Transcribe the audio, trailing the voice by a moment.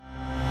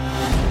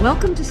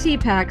Welcome to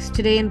CPAC's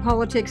Today in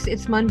Politics.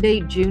 It's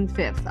Monday, June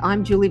 5th.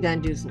 I'm Julie Van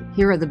Dusen.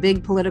 Here are the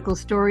big political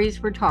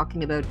stories we're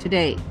talking about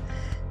today.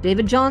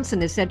 David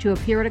Johnston is set to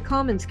appear at a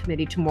Commons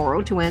committee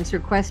tomorrow to answer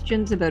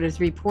questions about his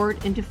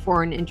report into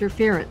foreign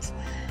interference.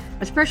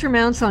 As pressure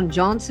mounts on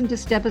Johnston to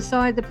step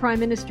aside, the Prime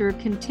Minister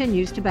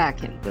continues to back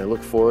him. I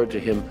look forward to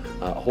him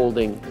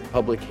holding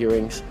public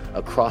hearings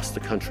across the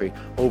country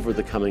over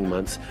the coming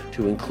months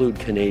to include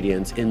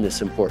Canadians in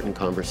this important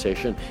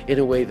conversation in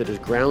a way that is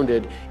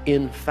grounded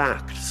in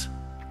facts.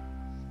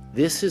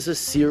 This is a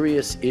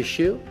serious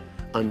issue.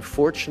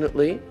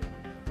 Unfortunately,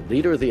 the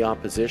Leader of the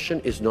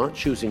Opposition is not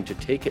choosing to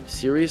take it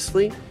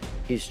seriously.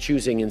 He's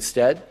choosing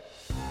instead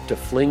to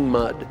fling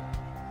mud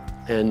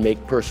and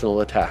make personal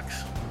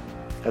attacks.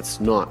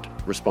 That's not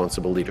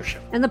responsible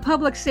leadership. And the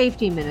Public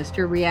Safety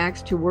Minister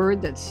reacts to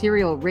word that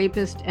serial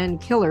rapist and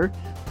killer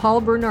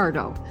Paul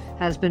Bernardo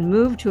has been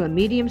moved to a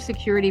medium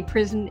security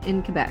prison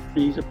in Quebec.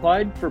 He's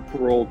applied for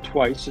parole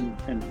twice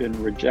and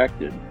been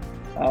rejected.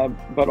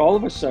 But all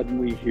of a sudden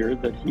we hear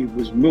that he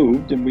was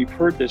moved, and we've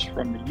heard this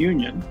from the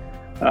union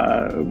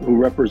who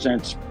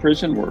represents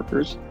prison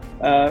workers,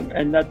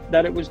 and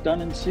that it was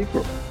done in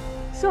secret.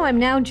 So I'm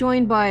now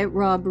joined by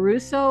Rob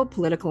Russo,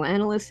 political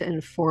analyst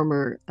and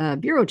former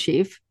bureau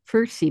chief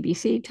for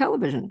CBC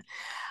Television.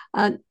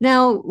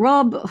 Now,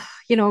 Rob,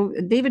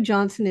 David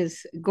Johnston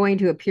is going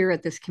to appear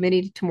at this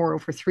committee tomorrow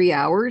for 3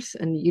 hours,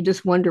 and you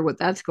just wonder what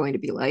that's going to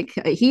be like.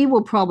 He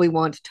will probably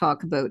want to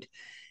talk about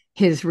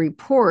his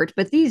report,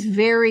 but these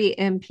very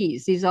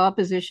MPs, these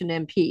opposition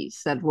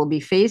MPs that will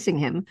be facing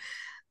him,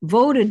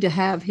 voted to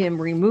have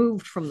him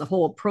removed from the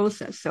whole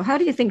process. So how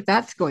do you think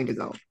that's going to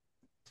go?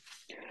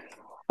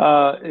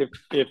 If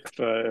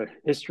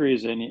history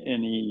is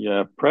any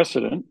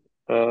precedent,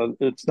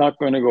 it's not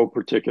going to go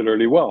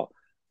particularly well.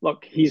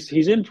 Look, he's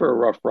in for a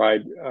rough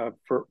ride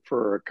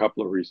for a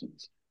couple of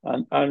reasons.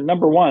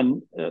 Number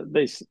one,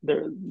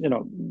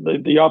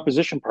 the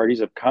opposition parties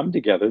have come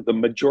together, the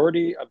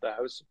majority of the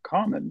House of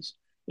Commons,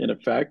 in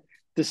effect,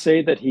 to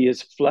say that he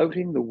is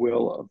flouting the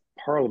will of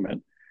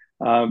Parliament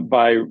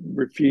by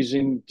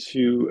refusing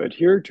to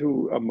adhere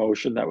to a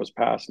motion that was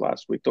passed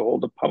last week to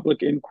hold a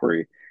public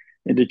inquiry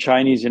into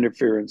Chinese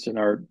interference in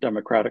our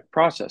democratic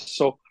process.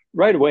 So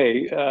right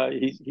away,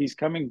 he's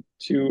coming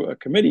to a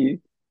committee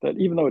that,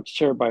 even though it's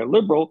chaired by a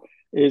Liberal,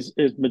 is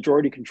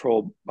majority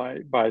controlled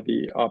by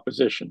the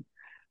opposition.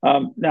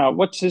 Now,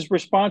 what's his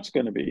response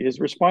going to be? His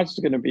response is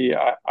going to be,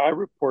 I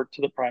report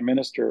to the Prime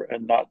Minister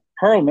and not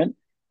Parliament,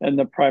 and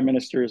the Prime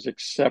Minister has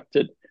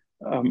accepted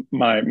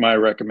my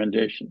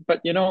recommendation.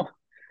 But,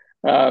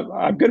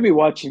 I'm going to be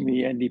watching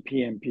the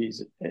NDP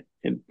MPs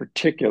in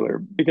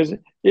particular, because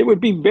it would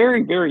be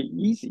very, very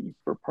easy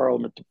for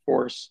Parliament to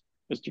force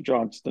Mr.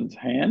 Johnston's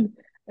hand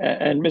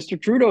and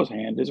Mr. Trudeau's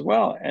hand as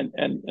well,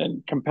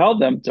 and compel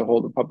them to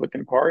hold a public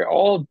inquiry.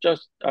 All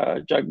just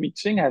Jagmeet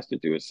Singh has to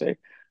do is say,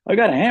 I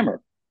got a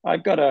hammer.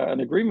 I've got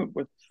an agreement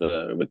with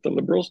the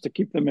Liberals to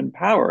keep them in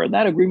power, and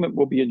that agreement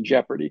will be in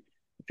jeopardy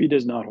if he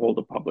does not hold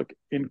a public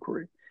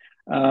inquiry.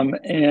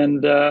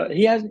 And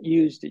he hasn't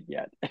used it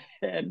yet.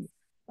 And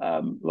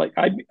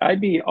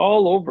I'd be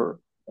all over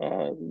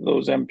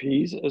those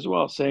MPs as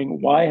well,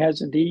 saying, why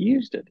hasn't he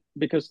used it?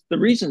 Because the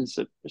reasons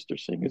that Mr.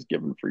 Singh has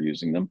given for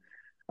using them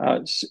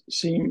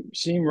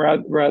seem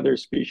rather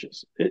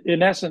specious.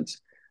 In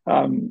essence,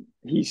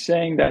 he's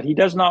saying that he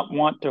does not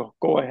want to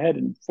go ahead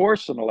and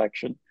force an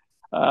election,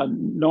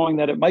 knowing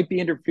that it might be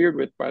interfered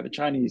with by the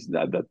Chinese.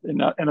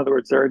 In other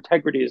words, their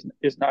integrity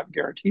is not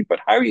guaranteed. But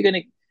how are you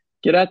going to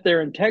get at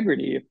their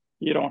integrity if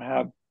you don't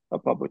have a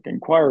public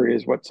inquiry,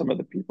 is what some of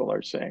the people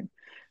are saying.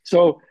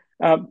 So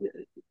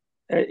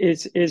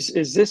is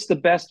this the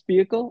best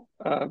vehicle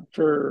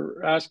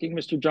for asking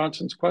Mr.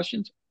 Johnston's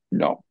questions?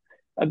 No.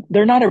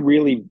 They're not a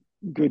really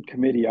good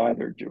committee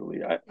either,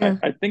 Julie.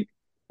 I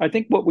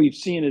think what we've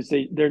seen is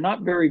they're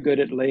not very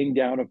good at laying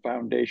down a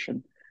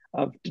foundation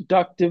of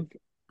deductive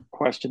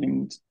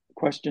questions,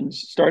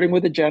 starting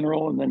with the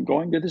general and then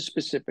going to the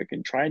specific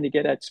and trying to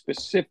get at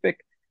specific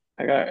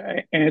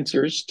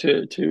answers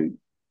to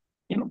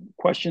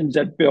questions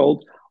that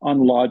build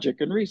on logic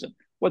and reason.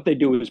 What they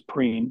do is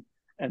preen,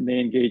 and they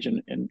engage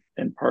in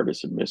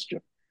partisan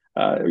mischief.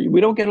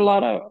 We don't get a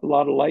lot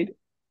of light,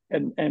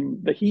 and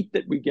the heat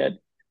that we get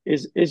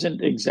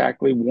isn't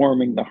exactly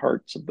warming the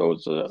hearts of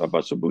those of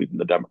us who believe in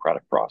the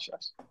democratic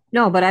process.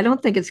 No, but I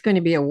don't think it's going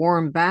to be a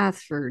warm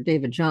bath for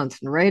David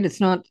Johnston, right?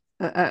 It's not.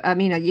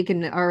 You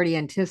can already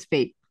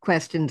anticipate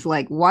questions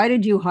like, why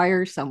did you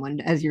hire someone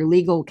as your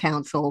legal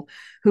counsel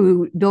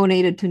who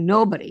donated to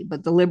nobody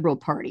but the Liberal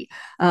Party?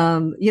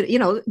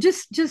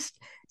 Just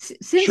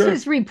since Sure.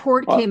 his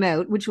report came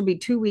out, which will be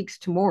 2 weeks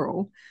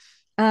tomorrow.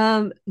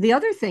 The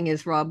other thing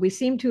is, Rob, we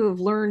seem to have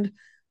learned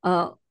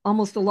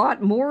almost a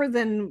lot more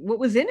than what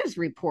was in his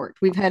report.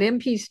 We've had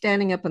MPs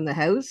standing up in the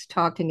House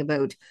talking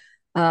about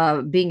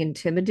being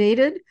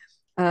intimidated.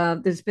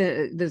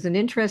 There's an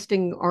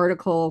interesting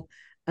article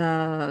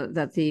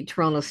that the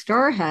Toronto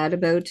Star had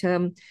about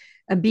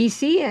a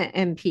BC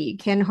MP,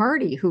 Ken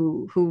Hardy,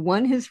 who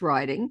won his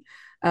riding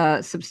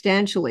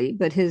substantially,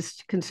 but his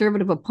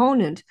conservative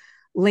opponent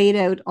laid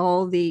out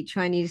all the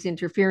Chinese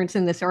interference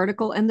in this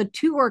article, and the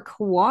two are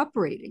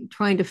cooperating,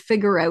 trying to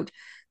figure out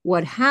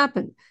what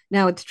happened.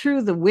 Now, it's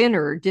true the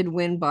winner did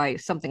win by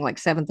something like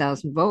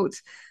 7,000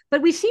 votes,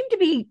 but we seem to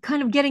be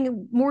kind of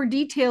getting more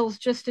details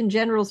just in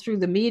general through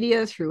the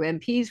media, through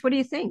MPs. What do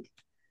you think?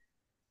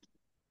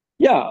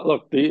 Yeah,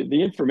 look,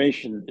 the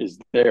information is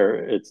there.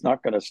 It's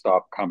not going to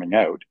stop coming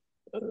out.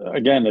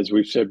 Again, as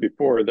we've said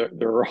before,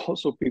 there are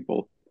also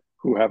people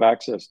who have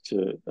access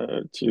to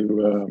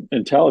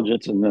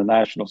intelligence in the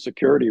national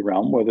security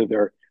realm, whether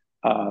they're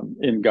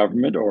in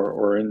government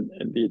or in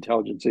the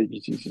intelligence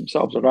agencies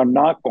themselves, that are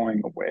not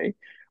going away.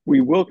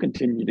 We will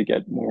continue to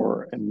get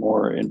more and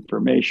more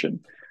information.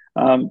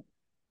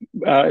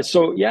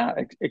 So yeah,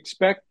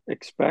 expect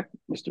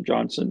Mr.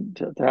 Johnston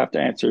to have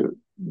to answer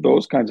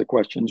those kinds of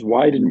questions.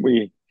 Why didn't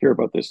we hear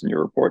about this in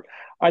your report?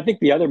 I think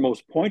the other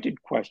most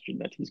pointed question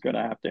that he's going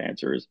to have to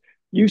answer is: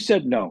 you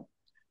said no.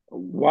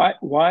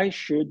 Why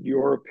should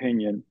your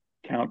opinion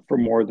count for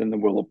more than the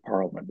will of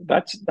Parliament?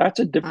 That's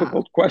a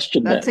difficult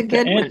question That's a to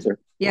good one. answer.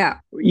 Yeah.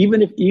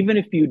 Even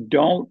if you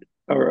don't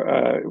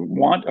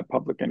want a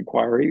public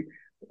inquiry,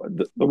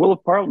 the will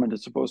of Parliament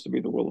is supposed to be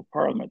the will of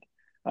Parliament.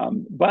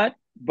 But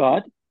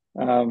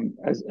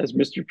as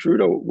Mr.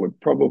 Trudeau would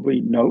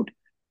probably note,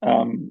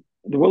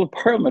 the will of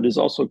Parliament is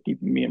also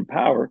keeping me in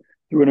power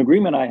through an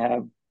agreement I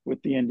have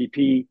with the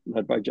NDP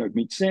led by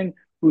Jagmeet Singh,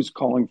 who's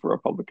calling for a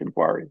public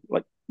inquiry.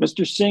 Like,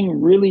 Mr.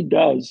 Singh really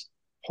does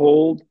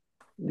hold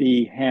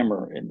the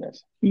hammer in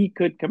this. He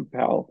could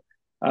compel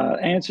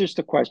answers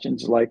to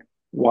questions like,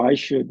 why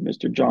should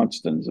Mr.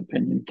 Johnston's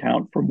opinion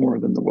count for more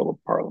than the will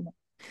of Parliament?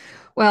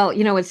 Well,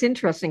 it's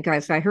interesting,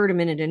 guys. I heard him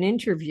in an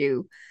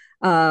interview.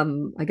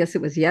 I guess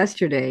it was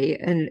yesterday,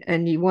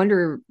 and you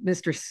wonder,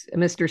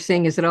 Mr.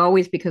 Singh, is it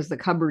always because the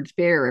cupboard's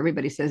bare?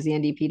 Everybody says the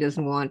NDP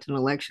doesn't want an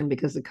election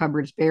because the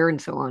cupboard's bare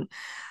and so on.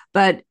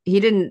 But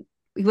he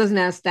wasn't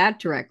asked that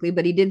directly,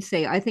 but he did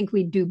say, I think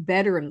we'd do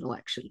better in an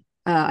election.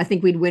 I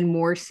think we'd win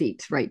more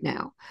seats right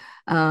now.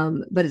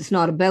 But it's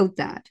not about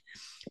that.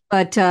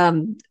 But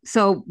the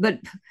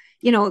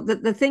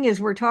thing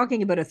is, we're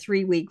talking about a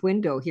 3-week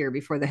window here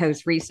before the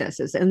House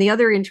recesses. And the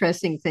other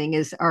interesting thing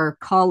is our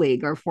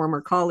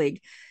former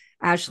colleague,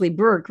 Ashley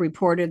Burke,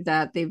 reported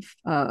that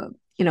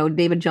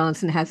David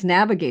Johnston has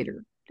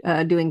Navigator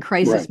doing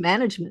crisis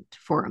management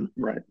for him.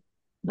 Right.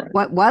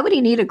 Why would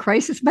he need a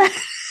crisis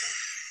management?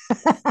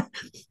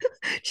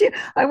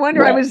 I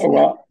wonder. I was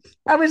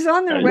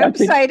on their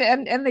website,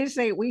 and they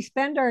say we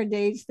spend our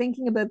days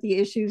thinking about the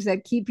issues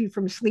that keep you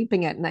from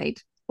sleeping at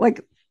night.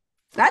 Like,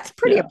 that's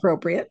pretty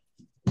appropriate.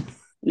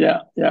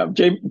 Yeah.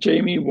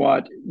 Jamie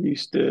Watt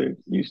used to,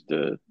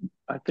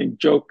 I think,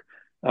 joke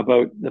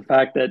about the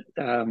fact that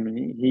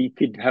he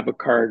could have a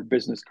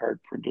business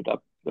card printed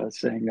up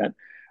saying that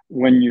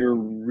when you're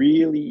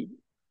really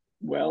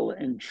well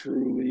and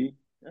truly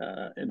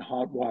in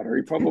hot water.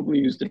 He probably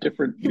used a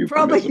different euphemism.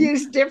 Probably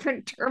used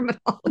different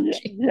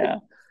terminology. Yeah.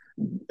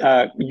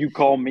 You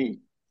call me.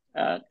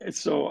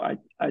 So I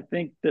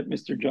think that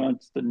Mr.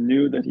 Johnston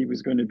knew that he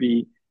was going to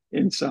be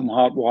in some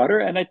hot water,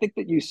 and I think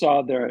that you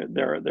saw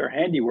their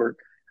handiwork.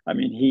 I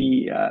mean,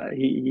 he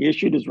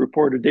issued his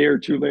report a day or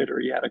two later.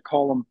 He had a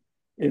column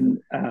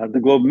in the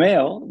Globe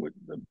Mail,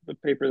 the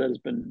paper that has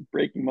been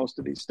breaking most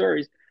of these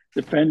stories,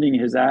 defending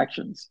his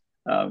actions.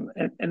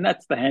 And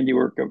that's the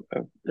handiwork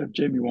of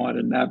Jamie Watt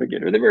and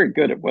Navigator. They're very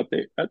good at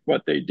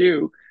what they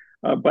do,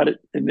 but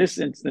in this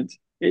instance,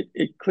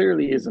 it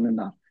clearly isn't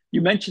enough. You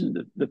mentioned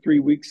the 3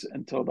 weeks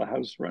until the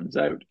House runs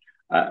out.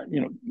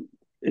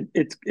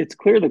 It's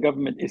clear the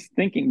government is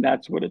thinking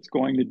that's what it's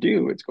going to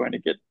do. It's going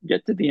to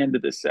get to the end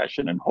of this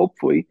session, and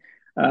hopefully,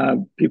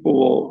 people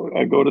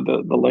will go to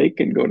the lake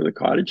and go to the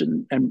cottage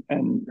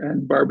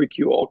and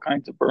barbecue all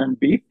kinds of burned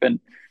beef and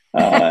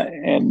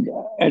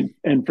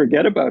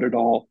forget about it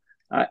all.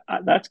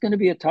 That's going to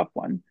be a tough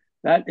one.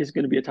 That is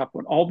going to be a tough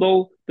one.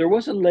 Although there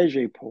was a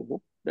Leger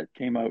poll that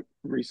came out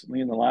recently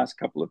in the last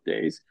couple of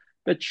days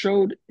that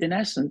showed, in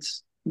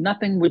essence,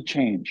 nothing would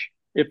change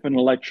if an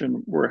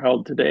election were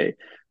held today.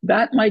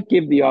 That might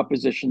give the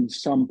opposition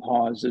some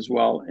pause as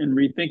well in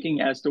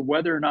rethinking as to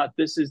whether or not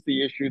this is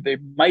the issue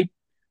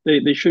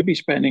they should be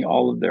spending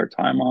all of their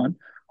time on,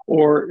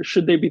 or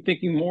should they be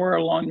thinking more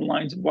along the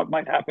lines of what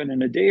might happen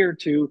in a day or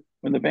two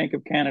when the Bank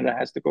of Canada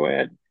has to go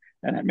ahead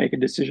and make a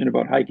decision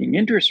about hiking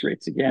interest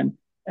rates again,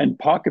 and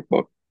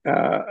pocketbooks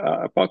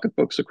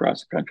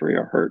across the country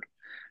are hurt.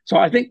 So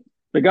I think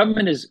the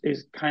government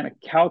is kind of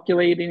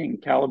calculating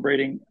and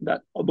calibrating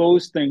that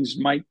those things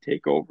might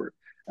take over,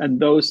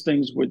 and those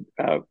things would,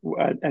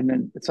 and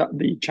then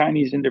the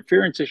Chinese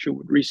interference issue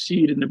would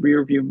recede in the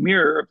rearview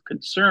mirror of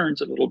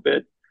concerns a little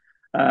bit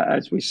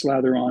as we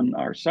slather on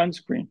our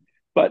sunscreen.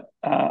 But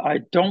I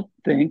don't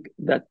think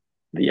that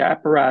the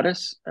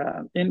apparatus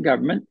in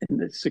government, in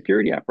the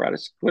security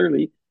apparatus,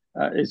 clearly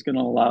is going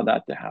to allow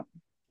that to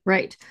happen.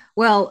 Right.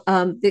 Well,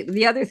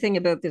 the other thing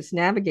about this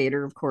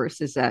Navigator, of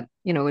course, is that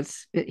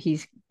he's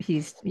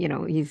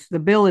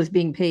the bill is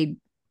being paid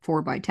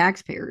for by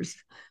taxpayers,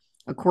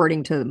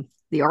 according to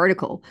the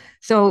article.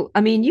 So,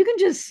 I mean, you can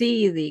just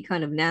see the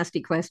kind of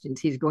nasty questions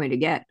he's going to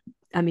get.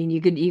 I mean,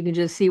 you can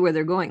just see where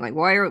they're going. Like,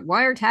 why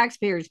are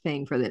taxpayers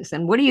paying for this?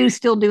 And what are you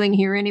still doing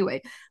here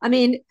anyway? I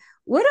mean,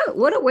 what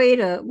a way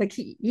to like.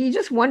 You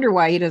just wonder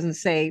why he doesn't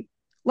say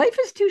life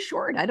is too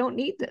short. I don't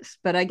need this.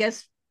 But I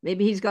guess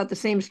maybe he's got the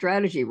same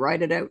strategy.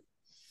 Ride it out.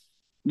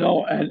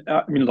 No, and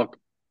I mean, look,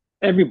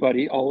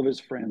 everybody, all of his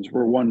friends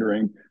were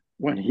wondering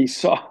when he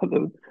saw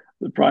the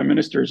prime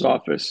minister's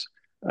office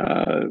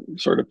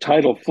sort of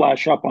title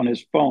flash up on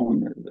his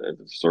phone,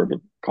 sort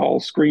of call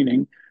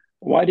screening.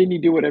 Why didn't he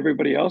do what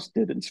everybody else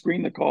did and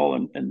screen the call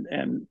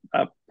and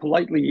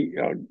politely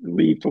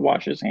leave to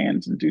wash his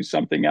hands and do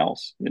something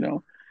else?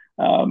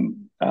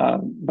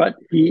 But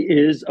he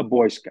is a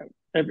Boy Scout.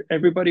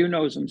 Everybody who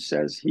knows him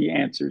says he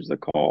answers the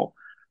call,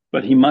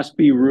 but he must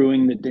be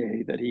ruining the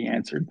day that he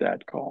answered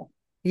that call.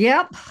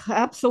 Yep,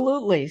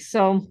 absolutely.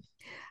 So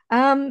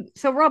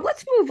Rob,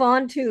 let's move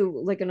on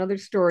to like another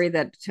story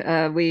that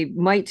we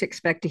might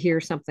expect to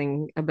hear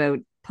something about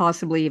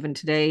possibly even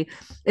today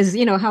is,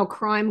 how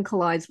crime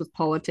collides with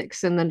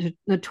politics. And the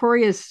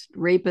notorious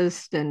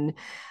rapist and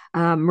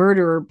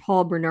murderer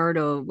Paul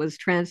Bernardo was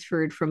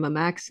transferred from a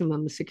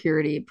maximum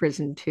security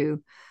prison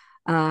to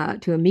a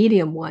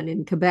medium one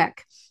in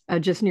Quebec,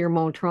 just near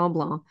Mont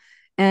Tremblant.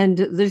 And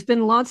there's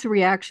been lots of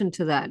reaction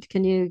to that.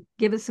 Can you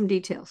give us some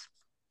details?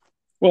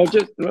 Well,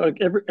 just like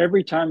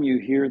every time you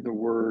hear the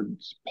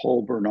words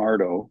Paul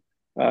Bernardo,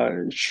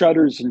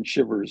 shudders and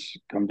shivers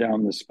come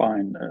down the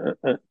spine.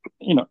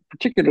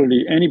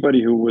 Particularly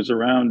anybody who was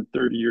around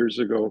 30 years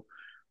ago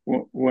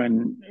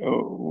when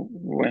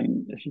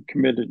he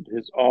committed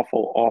his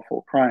awful,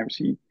 awful crimes.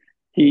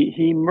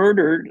 He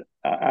murdered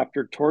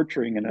after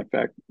torturing, in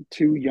effect,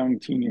 two young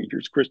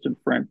teenagers, Kristen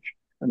French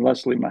and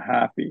Leslie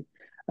Mahaffey,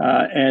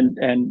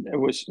 and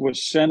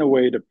was sent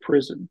away to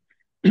prison.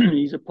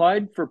 He's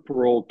applied for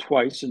parole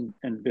twice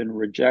and been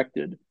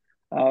rejected.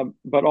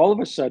 But all of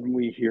a sudden,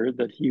 we hear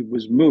that he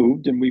was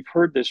moved, and we've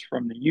heard this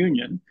from the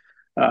union,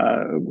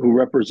 who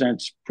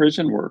represents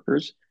prison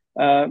workers,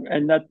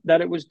 and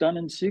that it was done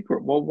in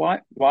secret. Well,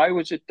 why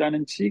was it done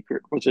in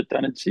secret? Was it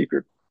done in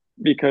secret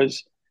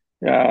because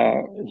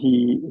they're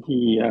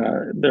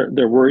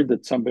worried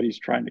that somebody's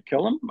trying to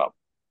kill him? Well,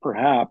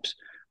 perhaps.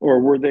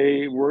 Or were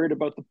they worried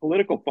about the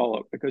political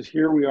fallout? Because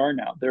here we are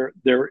now.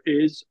 There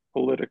is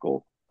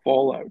political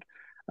fallout.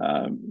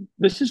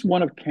 This is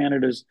one of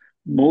Canada's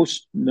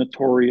most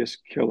notorious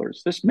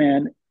killers. This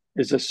man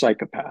is a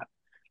psychopath.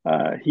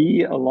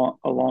 He,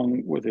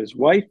 along with his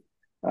wife,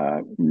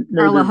 Carla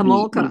murdered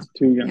Homolka. these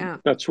two young. Yeah.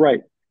 That's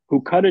right.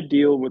 Who cut a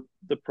deal with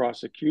the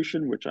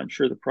prosecution, which I'm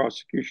sure the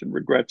prosecution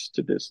regrets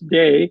to this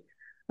day,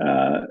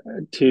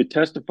 to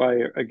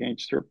testify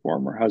against her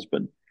former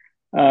husband.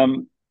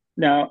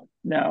 Now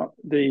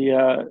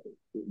the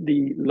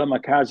La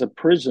Macasa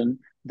prison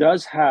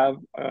does have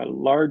a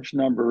large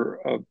number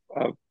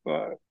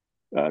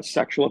of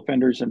sexual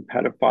offenders and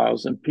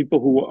pedophiles and people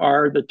who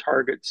are the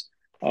targets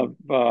of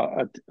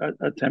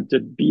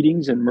attempted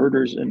beatings and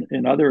murders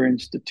in other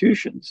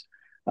institutions.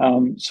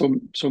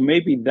 So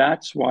maybe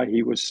that's why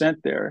he was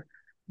sent there.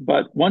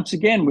 But once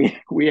again,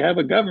 we have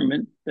a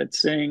government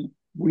that's saying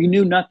we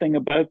knew nothing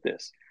about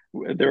this.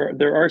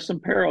 There are some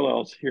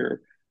parallels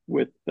here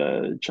with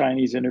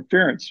Chinese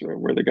interference,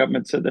 where the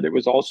government said that it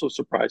was also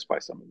surprised by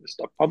some of this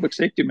stuff. Public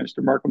Safety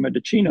Minister Marco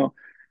Mendicino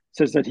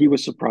says that he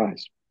was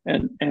surprised,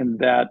 and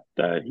that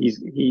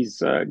he's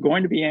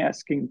going to be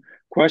asking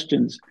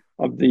questions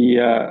of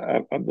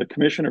the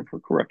Commissioner for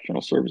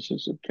Correctional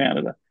Services of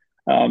Canada,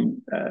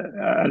 and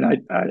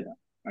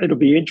it'll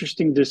be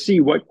interesting to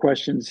see what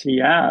questions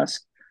he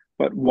asked.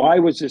 But why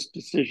was this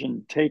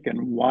decision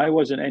taken? Why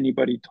wasn't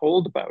anybody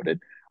told about it?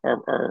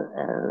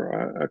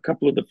 Are a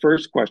couple of the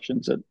first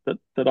questions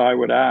that I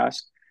would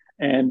ask.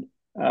 And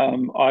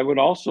I would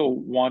also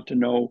want to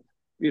know,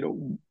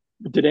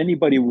 did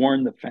anybody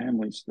warn the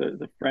families,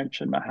 the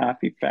French and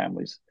Mahaffey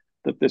families,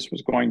 that this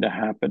was going to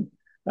happen?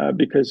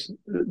 Because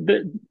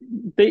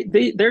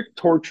they're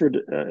tortured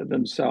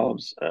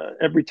themselves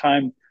every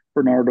time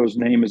Bernardo's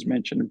name is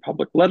mentioned in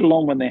public, let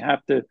alone when they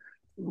have to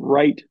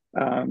write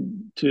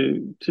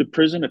to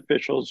prison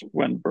officials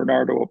when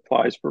Bernardo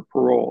applies for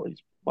parole.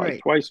 He's applied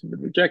twice and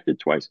been rejected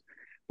twice.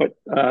 But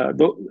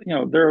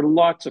there are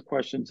lots of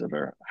questions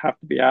that have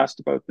to be asked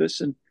about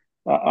this, and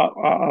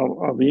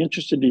I'll be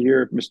interested to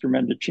hear if Mr.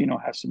 Mendicino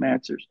has some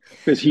answers,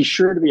 because he's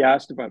sure to be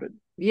asked about it.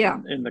 Yeah,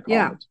 in the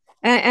comments.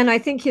 And I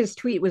think his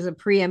tweet was a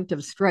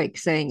preemptive strike,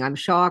 saying, "I'm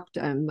shocked.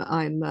 I'm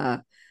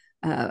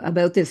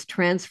about this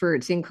transfer.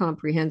 It's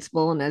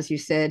incomprehensible." And as you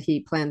said,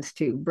 he plans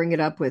to bring it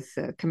up with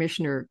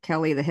Commissioner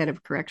Kelly, the head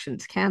of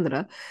Corrections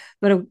Canada.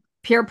 But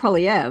Pierre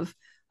Poilievre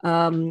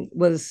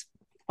was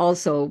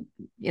also,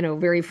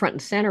 very front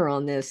and center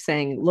on this,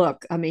 saying,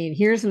 look, I mean,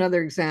 here's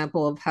another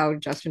example of how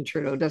Justin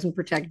Trudeau doesn't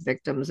protect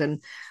victims.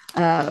 And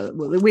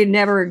we'd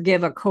never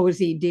give a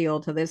cozy deal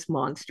to this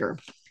monster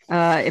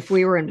if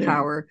we were in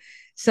power.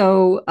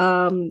 So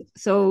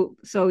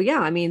yeah,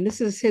 I mean, this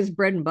is his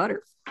bread and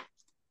butter.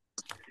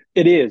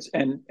 It is,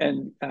 and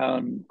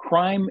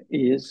crime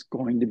is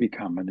going to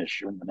become an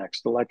issue in the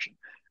next election.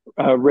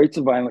 Rates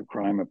of violent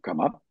crime have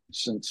come up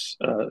since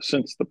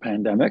the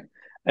pandemic,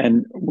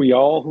 and we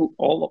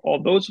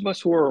all those of us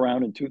who were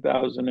around in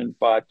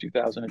 2005,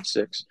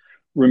 2006,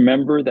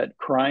 remember that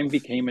crime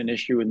became an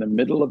issue in the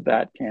middle of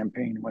that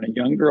campaign when a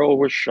young girl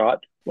was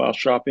shot while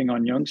shopping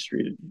on Yonge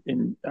Street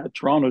in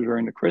Toronto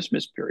during the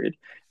Christmas period,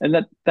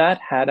 and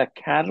that had a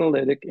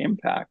catalytic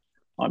impact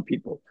on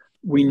people.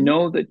 We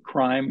know that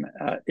crime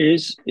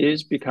is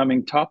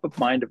becoming top of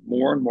mind of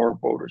more and more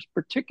voters,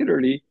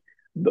 particularly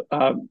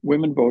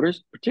women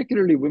voters,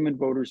 particularly women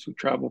voters who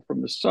travel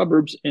from the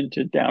suburbs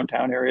into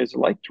downtown areas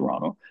like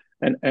Toronto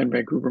and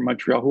Vancouver,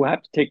 Montreal, who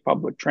have to take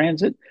public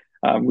transit.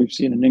 We've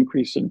seen an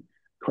increase in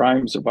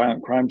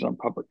violent crimes on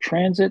public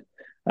transit.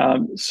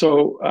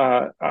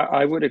 So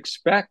I would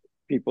expect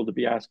people to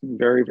be asking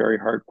very, very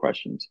hard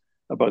questions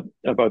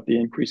about the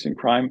increase in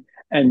crime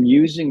and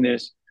using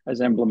this as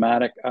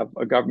emblematic of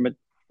a government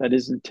that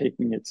isn't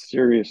taking it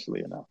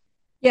seriously enough.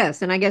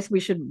 Yes, and I guess we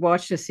should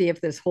watch to see if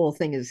this whole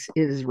thing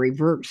is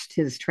reversed,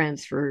 his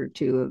transfer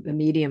to a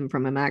medium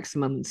from a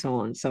maximum and so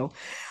on. So,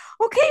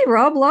 okay,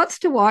 Rob, lots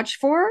to watch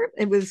for.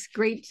 It was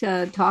great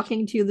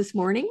talking to you this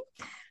morning.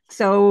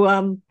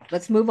 So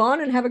let's move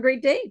on and have a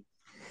great day.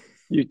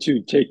 You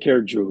too. Take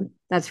care, Julie.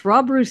 That's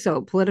Rob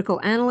Russo,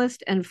 political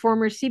analyst and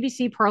former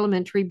CBC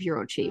parliamentary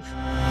bureau chief.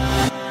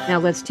 Now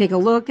let's take a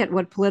look at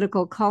what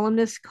political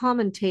columnists,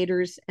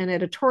 commentators, and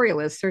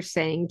editorialists are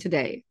saying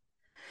today.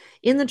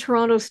 In the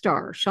Toronto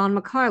Star, Sean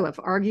McAuliffe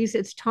argues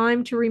it's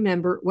time to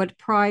remember what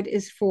Pride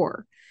is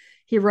for.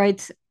 He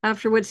writes,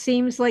 after what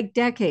seems like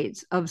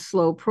decades of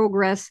slow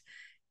progress,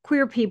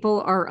 queer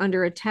people are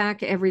under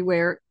attack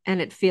everywhere,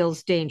 and it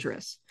feels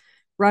dangerous.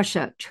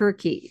 Russia,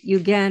 Turkey,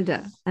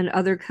 Uganda, and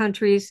other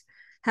countries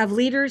have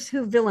leaders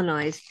who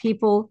villainize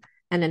people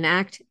and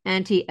enact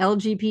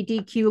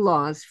anti-LGBTQ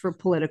laws for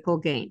political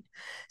gain.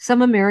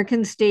 Some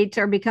American states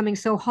are becoming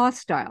so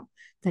hostile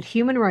that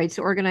human rights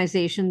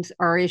organizations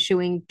are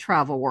issuing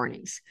travel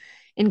warnings.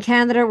 In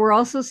Canada, we're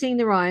also seeing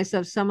the rise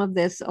of some of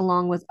this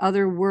along with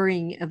other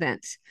worrying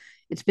events.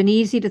 It's been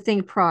easy to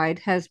think Pride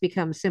has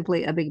become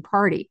simply a big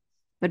party,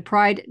 but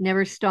Pride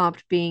never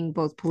stopped being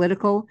both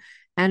political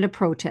and a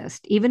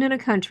protest, even in a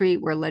country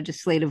where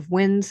legislative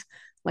wins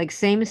like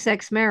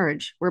same-sex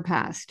marriage were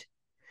passed.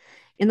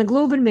 In the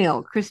Globe and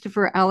Mail,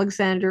 Christopher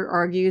Alexander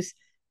argues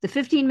the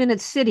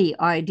 15-minute city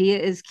idea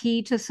is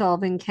key to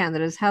solving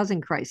Canada's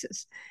housing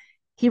crisis.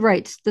 He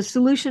writes, the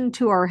solution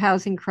to our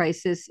housing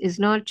crisis is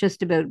not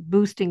just about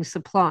boosting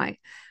supply.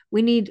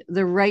 We need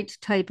the right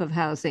type of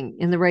housing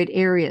in the right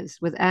areas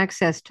with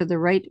access to the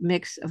right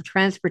mix of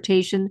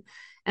transportation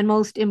and,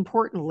 most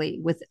importantly,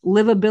 with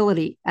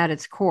livability at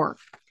its core.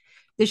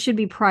 This should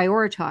be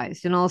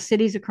prioritized in all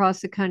cities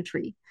across the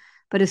country,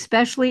 but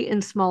especially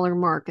in smaller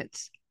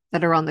markets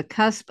that are on the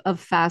cusp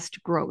of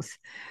fast growth.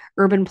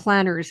 Urban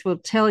planners will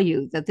tell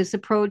you that this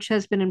approach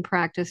has been in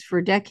practice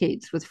for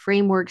decades with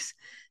frameworks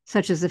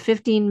such as a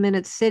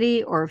 15-minute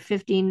city or a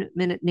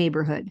 15-minute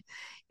neighborhood.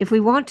 If we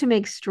want to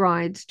make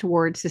strides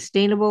towards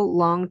sustainable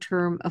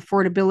long-term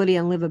affordability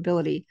and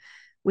livability,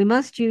 we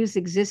must use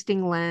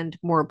existing land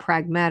more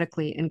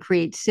pragmatically and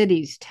create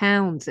cities,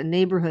 towns, and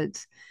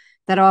neighborhoods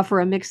that offer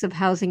a mix of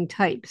housing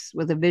types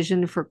with a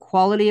vision for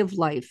quality of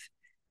life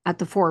at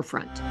the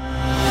forefront.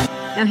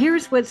 Now,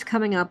 here's what's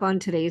coming up on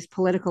today's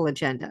political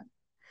agenda.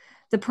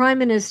 The Prime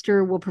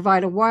Minister will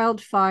provide a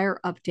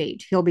wildfire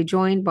update. He'll be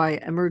joined by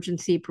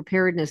Emergency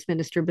Preparedness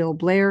Minister Bill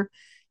Blair,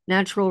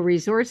 Natural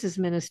Resources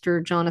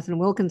Minister Jonathan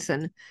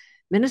Wilkinson,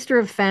 Minister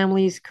of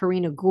Families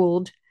Karina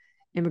Gould,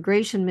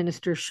 Immigration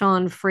Minister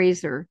Sean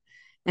Fraser,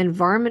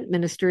 Environment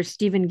Minister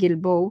Stephen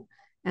Guilbeault,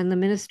 and the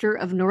Minister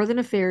of Northern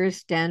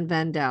Affairs Dan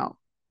Van Dal.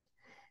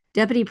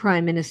 Deputy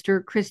Prime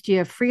Minister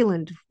Chrystia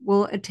Freeland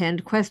will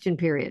attend question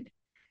period.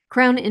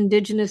 Crown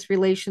Indigenous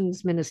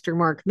Relations Minister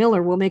Mark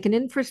Miller will make an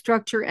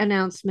infrastructure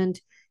announcement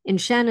in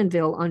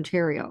Shannonville,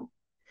 Ontario.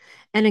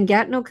 And in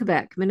Gatineau,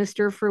 Quebec,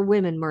 Minister for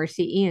Women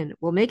Marcy Ian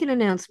will make an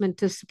announcement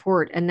to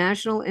support a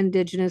National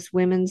Indigenous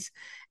Women's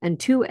and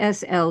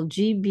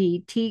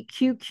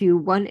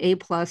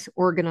 2SLGBTQQ1A+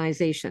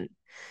 organization.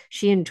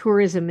 She and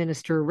Tourism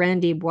Minister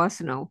Randy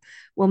Boissonneau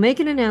will make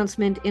an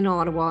announcement in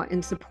Ottawa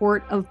in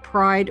support of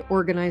Pride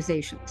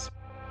organizations.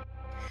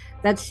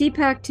 That's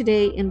CPAC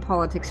Today in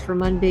Politics for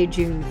Monday,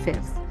 June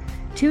 5th.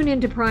 Tune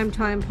into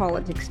Primetime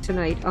Politics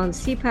tonight on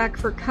CPAC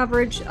for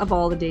coverage of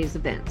all the day's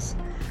events.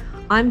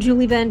 I'm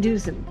Julie Van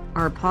Dusen.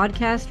 Our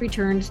podcast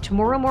returns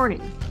tomorrow morning.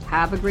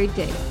 Have a great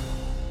day.